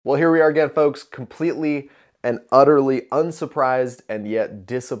Well, here we are again, folks, completely and utterly unsurprised and yet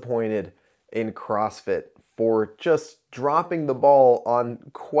disappointed in CrossFit for just dropping the ball on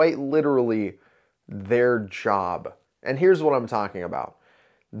quite literally their job. And here's what I'm talking about.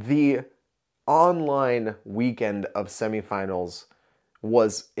 The online weekend of semifinals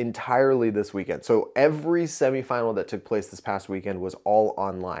was entirely this weekend. So every semifinal that took place this past weekend was all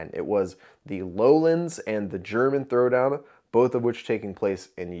online. It was the Lowlands and the German Throwdown, both of which taking place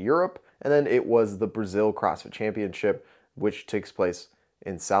in Europe, and then it was the Brazil CrossFit Championship, which takes place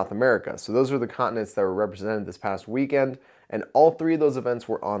in South America. So those are the continents that were represented this past weekend, and all three of those events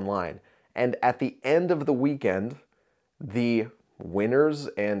were online. And at the end of the weekend, the winners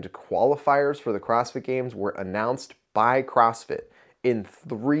and qualifiers for the CrossFit Games were announced by CrossFit in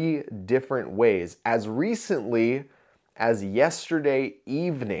three different ways. As recently as yesterday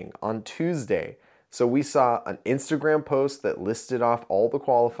evening on Tuesday. So we saw an Instagram post that listed off all the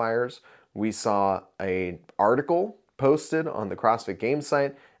qualifiers. We saw an article posted on the CrossFit Games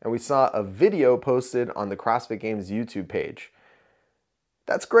site, and we saw a video posted on the CrossFit Games YouTube page.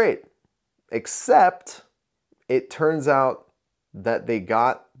 That's great, except it turns out that they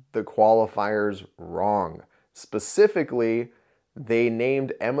got the qualifiers wrong. Specifically, they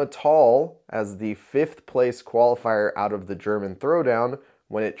named Emma Tall as the 5th place qualifier out of the German Throwdown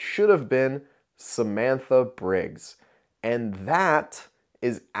when it should have been Samantha Briggs. And that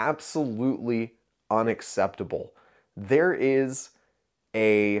is absolutely unacceptable. There is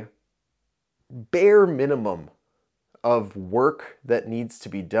a bare minimum of work that needs to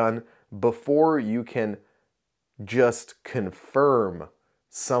be done before you can just confirm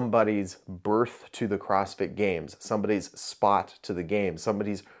somebody's birth to the CrossFit Games, somebody's spot to the Games,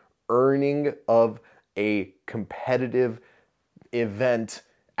 somebody's earning of a competitive event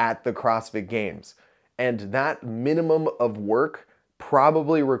at the CrossFit Games. And that minimum of work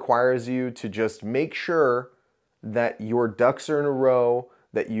probably requires you to just make sure that your ducks are in a row,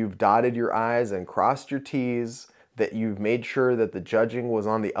 that you've dotted your I's and crossed your T's, that you've made sure that the judging was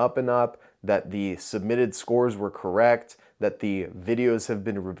on the up and up, that the submitted scores were correct, that the videos have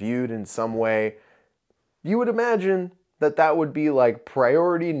been reviewed in some way. You would imagine that that would be like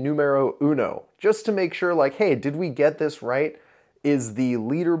priority numero uno, just to make sure like, hey, did we get this right? Is the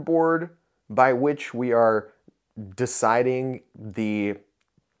leaderboard by which we are deciding the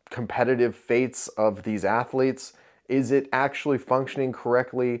competitive fates of these athletes, is it actually functioning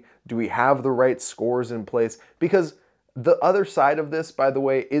correctly? Do we have the right scores in place? Because the other side of this, by the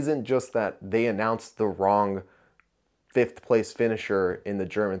way, isn't just that they announced the wrong 5th place finisher in the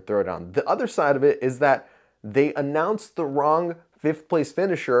German Throwdown. The other side of it is that they announced the wrong 5th place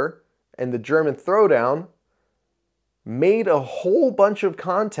finisher in the German Throwdown, made a whole bunch of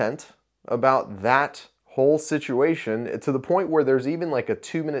content about that whole situation to the point where there's even like a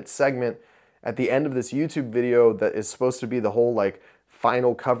 2-minute segment at the end of this YouTube video that is supposed to be the whole like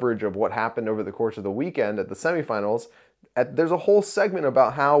final coverage of what happened over the course of the weekend at the semifinals. There's a whole segment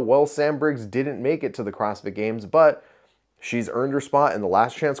about how, well, Sam Briggs didn't make it to the CrossFit Games, but she's earned her spot in the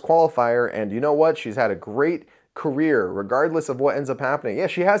last chance qualifier, and you know what? She's had a great career, regardless of what ends up happening. Yeah,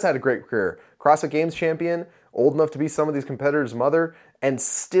 she has had a great career. CrossFit Games champion, old enough to be some of these competitors' mother, and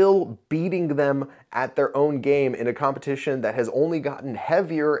still beating them at their own game in a competition that has only gotten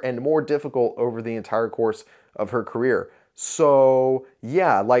heavier and more difficult over the entire course of her career. So,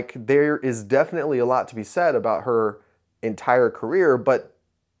 yeah, like there is definitely a lot to be said about her entire career, but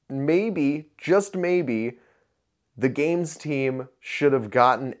maybe, just maybe, the Games team should have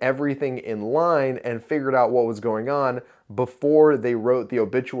gotten everything in line and figured out what was going on before they wrote the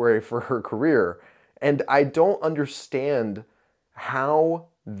obituary for her career. And I don't understand how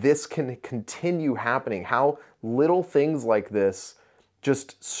this can continue happening, how little things like this,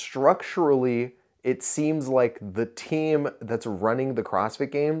 just structurally, it seems like the team that's running the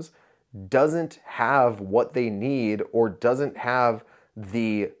CrossFit Games doesn't have what they need or doesn't have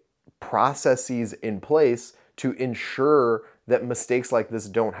the processes in place to ensure that mistakes like this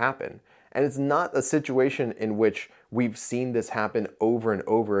don't happen. And it's not a situation in which we've seen this happen over and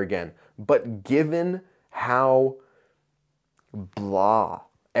over again. But given how blah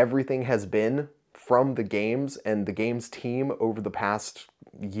everything has been from the Games and the Games team over the past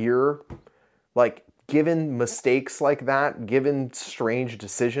year, like given mistakes like that, given strange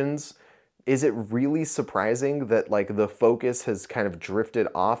decisions, is it really surprising that like the focus has kind of drifted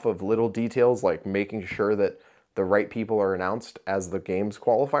off of little details like making sure that the right people are announced as the Games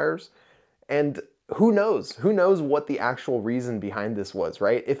qualifiers? And who knows? Who knows what the actual reason behind this was,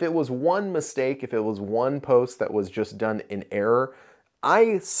 right? If it was one mistake, if it was one post that was just done in error,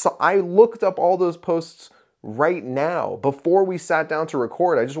 I looked up all those posts right now. Before we sat down to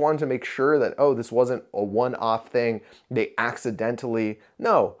record, I just wanted to make sure that, oh, this wasn't a one-off thing. They accidentally,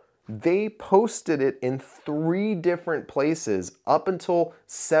 no, they posted it in 3 different places up until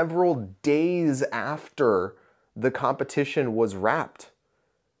several days after the competition was wrapped.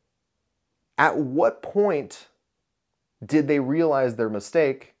 At what point did they realize their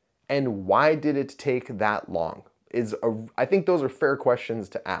mistake, and why did it take that long? I think those are fair questions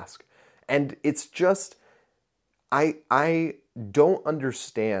to ask. And it's just, I don't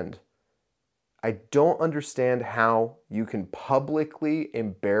understand. I don't understand how you can publicly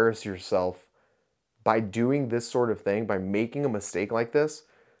embarrass yourself by doing this sort of thing, by making a mistake like this,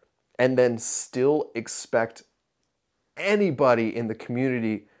 and then still expect anybody in the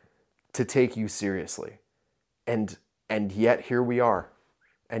community to take you seriously. And yet here we are.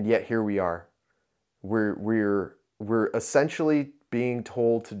 And yet here we are. We're essentially being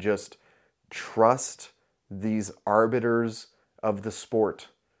told to just trust these arbiters of the sport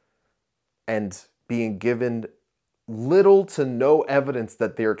and being given little to no evidence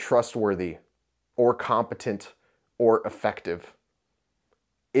that they're trustworthy or competent or effective.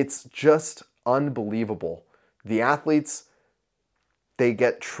 It's just unbelievable. The athletes, they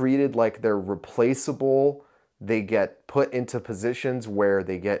get treated like they're replaceable. They get put into positions where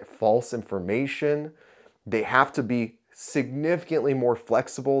they get false information. They have to be significantly more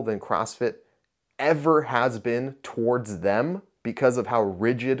flexible than CrossFit ever has been towards them because of how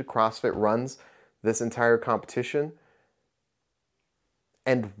rigid CrossFit runs this entire competition.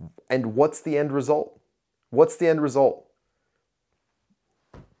 And what's the end result? What's the end result?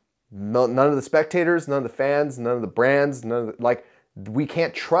 None of the spectators, none of the fans, none of the brands, we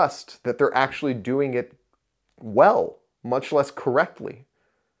can't trust that they're actually doing it well, much less correctly.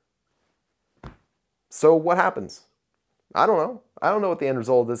 So what happens? I don't know. I don't know what the end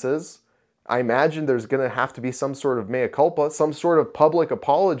result of this is. I imagine there's going to have to be some sort of mea culpa, some sort of public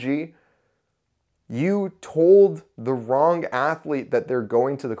apology. You told the wrong athlete that they're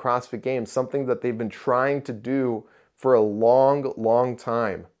going to the CrossFit Games, something that they've been trying to do for a long, long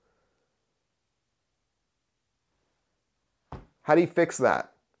time. How do you fix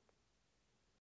that?